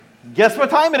Guess what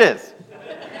time it is?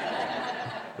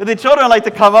 The children like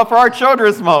to come up for our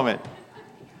children's moment.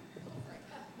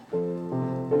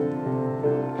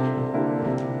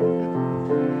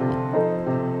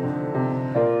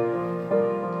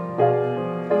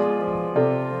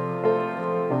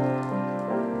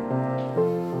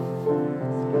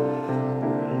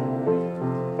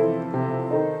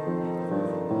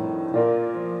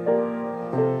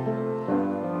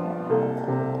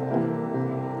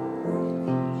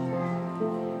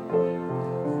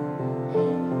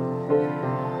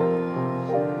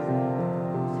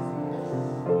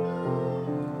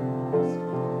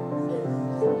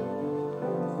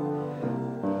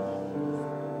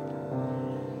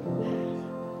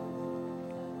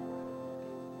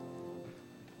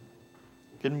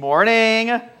 Good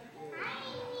morning.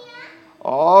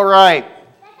 All right.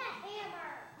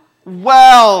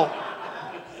 Well,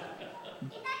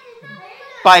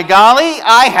 by golly,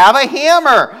 I have a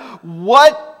hammer.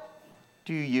 What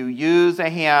do you use a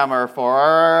hammer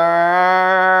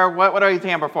for? What do I use a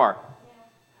hammer for?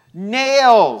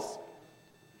 Nails.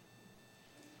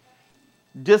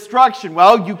 Destruction.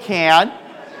 Well, you can.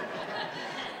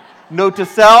 Note to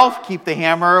self, keep the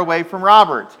hammer away from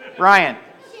Robert. Ryan.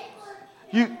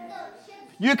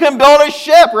 You can build a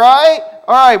ship, right?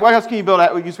 All right, what else can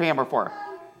you use a hammer for?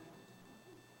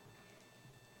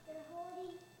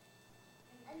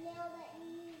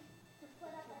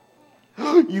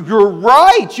 You're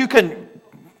right. You can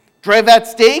drive that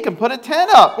stake and put a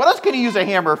tent up. What else can you use a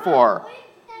hammer for?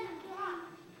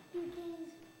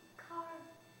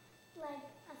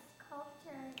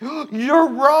 You're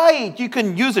right. You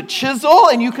can use a chisel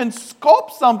and you can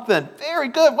sculpt something. Very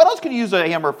good. What else can you use a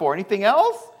hammer for? Anything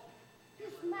else?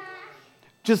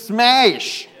 To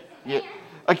smash.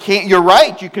 You're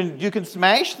right. You can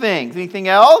smash things. Anything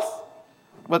else?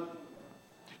 What?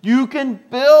 You can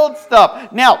build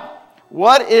stuff. Now,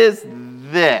 what is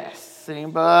this?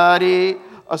 Anybody?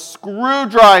 A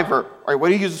screwdriver. All right, what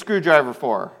do you use a screwdriver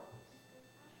for?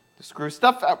 To screw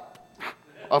stuff up.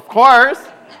 Of course.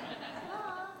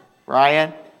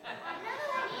 Ryan?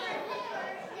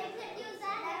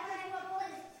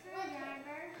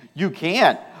 You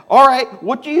can. All right,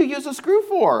 what do you use a screw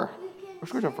for? A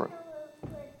screwdriver for?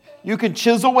 You can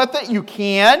chisel with it. You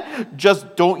can.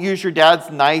 Just don't use your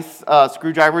dad's nice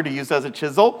screwdriver to use as a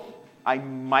chisel. I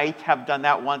might have done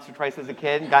that once or twice as a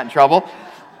kid and got in trouble.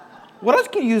 What else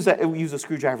can you use a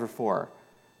screwdriver for?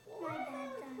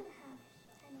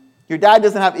 Your dad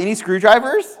doesn't have any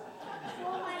screwdrivers?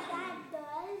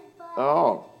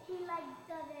 Oh.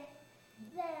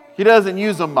 He doesn't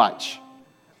use them much.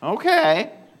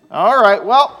 Okay. All right.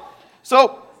 Well,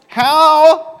 so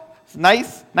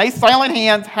nice silent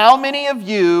hands. How many of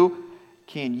you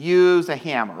can use a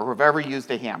hammer or have ever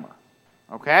used a hammer?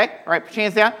 Okay. All right. Put your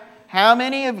hands down. How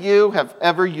many of you have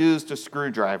ever used a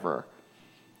screwdriver?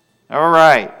 All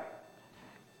right.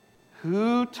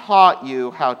 Who taught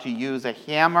you how to use a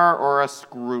hammer or a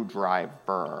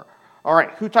screwdriver? All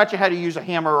right, who taught you how to use a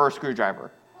hammer or a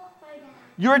screwdriver? My dad.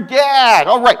 Your dad.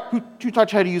 All right, who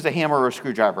taught you how to use a hammer or a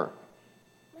screwdriver?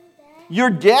 My dad.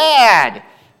 Your dad.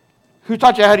 Who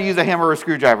taught you how to use a hammer or a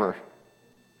screwdriver?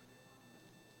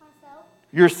 Myself.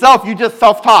 Yourself, you just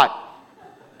self-taught.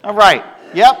 All right,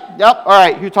 yep. All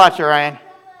right, who taught you, Ryan?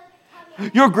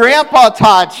 Your grandpa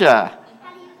taught you.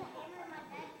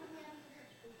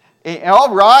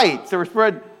 All right, so we're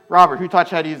spread. Robert, who taught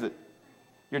you how to use it?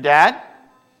 Your dad?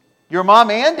 Your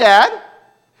mom and dad?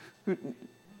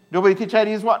 Nobody teach you how to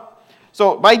use what?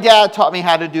 So my dad taught me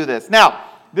how to do this. Now,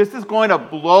 this is going to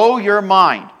blow your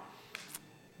mind.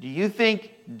 Do you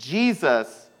think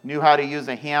Jesus knew how to use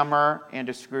a hammer and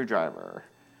a screwdriver?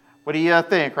 What do you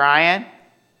think, Ryan?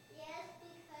 Yes,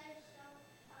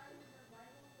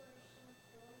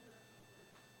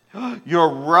 because you're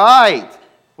right.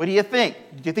 What do you think?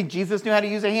 Do you think Jesus knew how to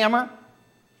use a hammer?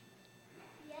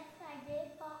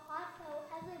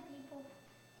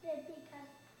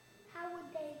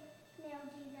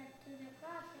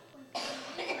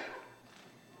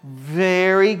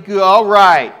 Very good. All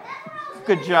right.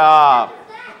 Good job.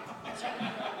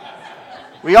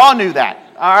 We all knew that.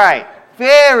 All right.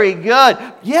 Very good.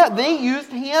 Yeah, they used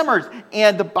hammers.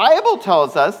 And the Bible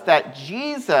tells us that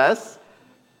Jesus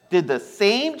did the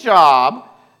same job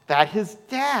that his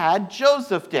dad,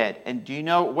 Joseph, did. And do you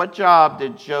know what job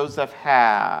did Joseph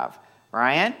have?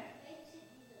 Ryan?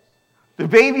 The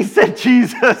babysit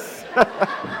Jesus. All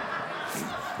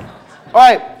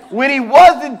right. When he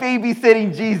wasn't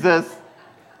babysitting Jesus,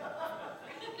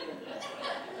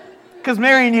 because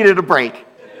Mary needed a break.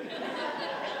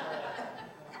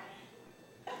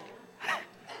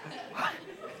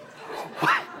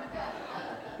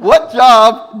 What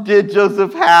job did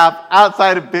Joseph have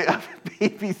outside of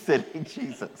babysitting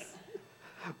Jesus?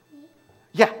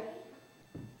 Yeah.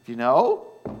 Do you know?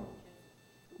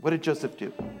 What did Joseph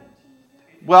do?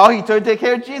 Well, he took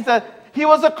care of Jesus. He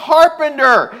was a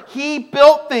carpenter. He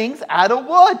built things out of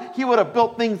wood. He would have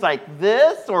built things like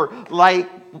this or like,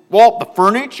 well, the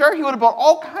furniture. He would have built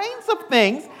all kinds of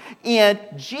things. And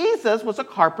Jesus was a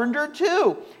carpenter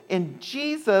too. And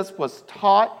Jesus was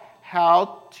taught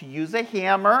how to use a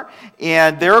hammer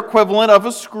and their equivalent of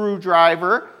a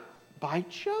screwdriver by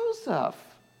Joseph.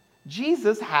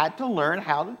 Jesus had to learn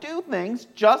how to do things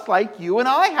just like you and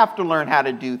I have to learn how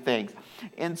to do things.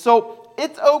 And so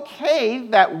it's okay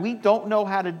that we don't know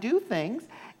how to do things,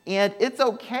 and it's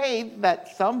okay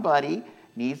that somebody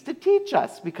needs to teach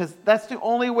us because that's the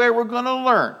only way we're going to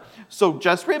learn. So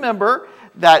just remember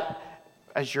that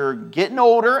as you're getting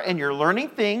older and you're learning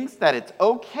things, that it's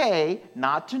okay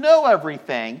not to know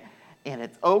everything, and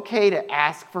it's okay to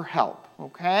ask for help,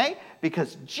 okay?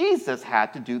 Because Jesus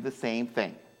had to do the same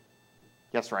thing.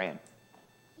 Yes, Ryan?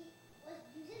 Was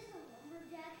Jesus a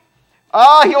lumberjack?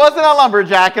 Oh, he wasn't a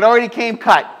lumberjack. It already came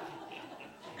cut.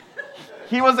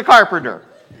 He was a carpenter.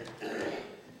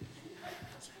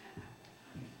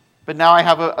 But now I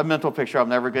have a mental picture I'm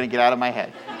never going to get out of my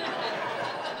head.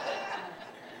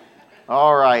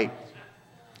 All right.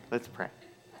 Let's pray.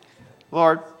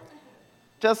 Lord,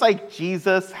 just like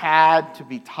Jesus had to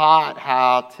be taught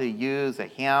how to use a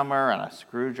hammer and a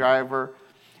screwdriver,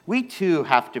 we too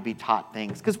have to be taught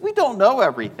things because we don't know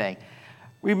everything.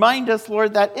 Remind us,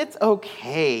 Lord, that it's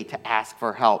okay to ask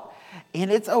for help. And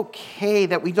it's okay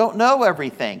that we don't know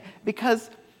everything because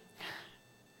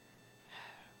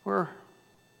we're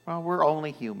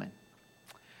only human.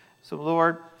 So,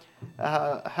 Lord,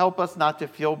 help us not to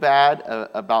feel bad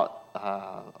about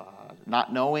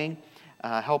not knowing.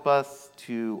 Help us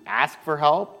to ask for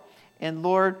help. And,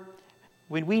 Lord,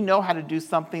 when we know how to do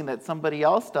something that somebody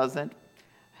else doesn't,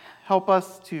 help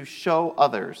us to show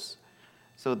others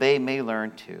so they may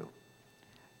learn too.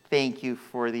 Thank you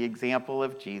for the example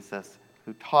of Jesus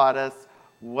who taught us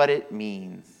what it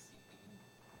means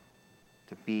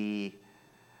to be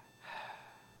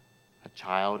a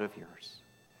child of yours.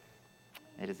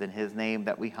 It is in his name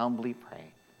that we humbly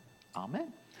pray.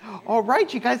 Amen. All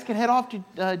right, you guys can head off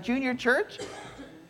to junior church.